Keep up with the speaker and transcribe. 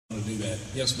to do that.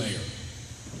 Yes, Mayor.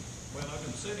 Well, I've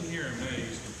been sitting here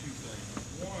amazed at a few things.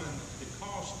 One, the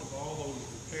cost of all those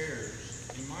repairs,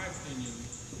 in my opinion,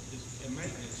 is a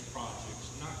maintenance projects,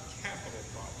 not capital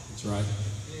projects. That's right.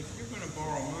 And if you're going to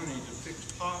borrow money to fix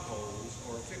potholes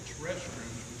or fix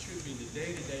restrooms, which should be the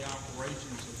day-to-day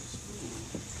operations of the school,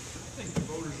 I think the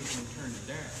voters are going to turn it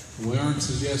down. We aren't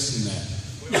suggesting that.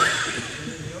 Well, and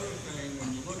then the other thing,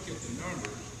 when you look at the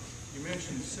numbers, you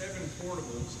mentioned 7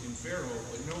 portables in Fairhope,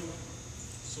 but no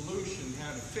solution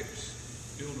how to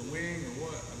build a wing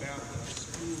or what about the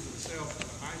school itself, the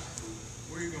high school,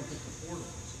 where you're going to put the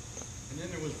portables. And then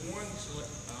there was one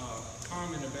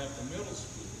comment about the middle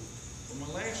school. On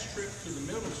my last trip to the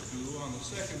middle school, on the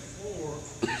second floor,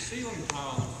 the ceiling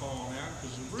tile had fallen out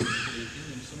because the roof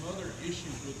leaking and some other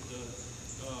issues with the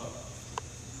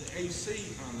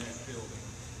AC on that building.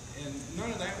 And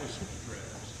none of that was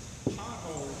addressed.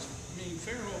 Potholes, I mean,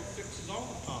 Fairhope fixes all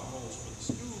the potholes for the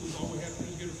schools. All we have to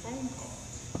do is get a phone call.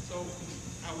 So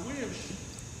I wish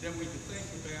that we could think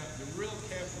about the real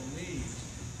capital needs,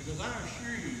 because I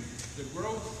assure you, the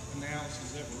growth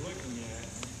analysis that we're looking at,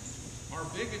 our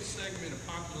biggest segment of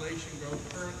population growth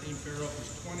currently in Fairhope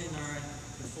is 29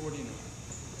 to 49,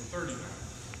 or 39.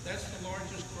 That's the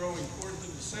largest growing according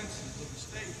to the census of the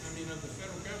state, of the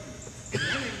federal government. And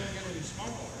that ain't gonna get any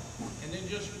smaller. And then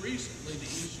just recently, the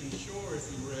Eastern Shore, if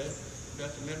you read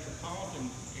about the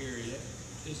metropolitan area,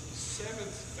 is the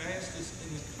 7th fastest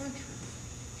in the country.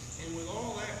 And with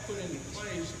all that put into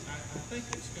place, I think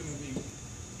it's gonna be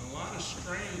a lot of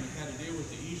strain on how to deal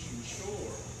with the Eastern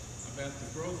Shore about the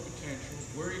growth potential,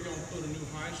 where you're gonna put a new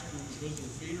high school because of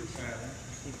the feeder pattern,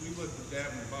 because we looked at that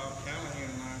when Bob Callahan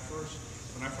and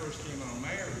when I first came on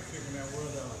mayor, we figured out where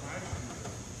the high school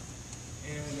was.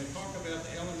 And when they talk about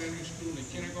the elementary school and the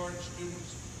kindergarten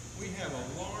students, we have a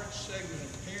large segment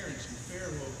of parents in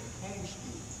Fairhope that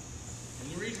homeschool. And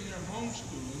the reason they're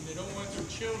homeschooling, they don't want their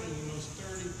children in those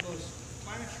 30 plus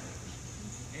classrooms.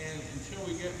 And until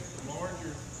we get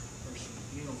larger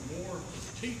or more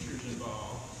teachers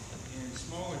involved in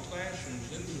smaller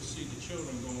classrooms, then we'll see the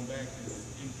children going back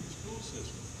into the school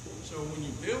system. So when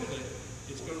you build it,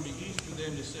 it's going to be easy for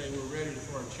them to say we're ready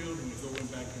for our children to go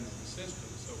back into the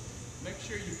system. So make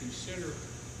sure you consider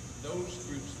those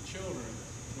groups of children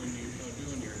when you're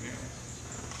doing your analysis.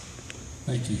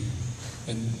 Thank you.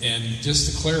 And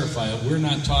just to clarify, we're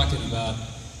not talking about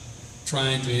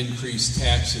trying to increase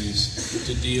taxes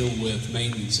to deal with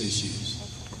maintenance issues.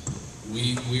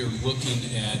 We are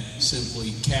looking at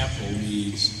simply capital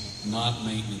needs, not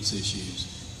maintenance issues.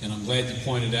 And I'm glad you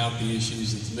pointed out the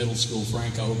issues at the middle school.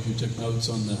 Frank, I hope you took notes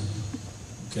on the...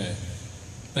 Okay.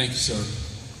 Thank you, sir.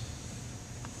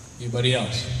 Anybody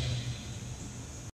else?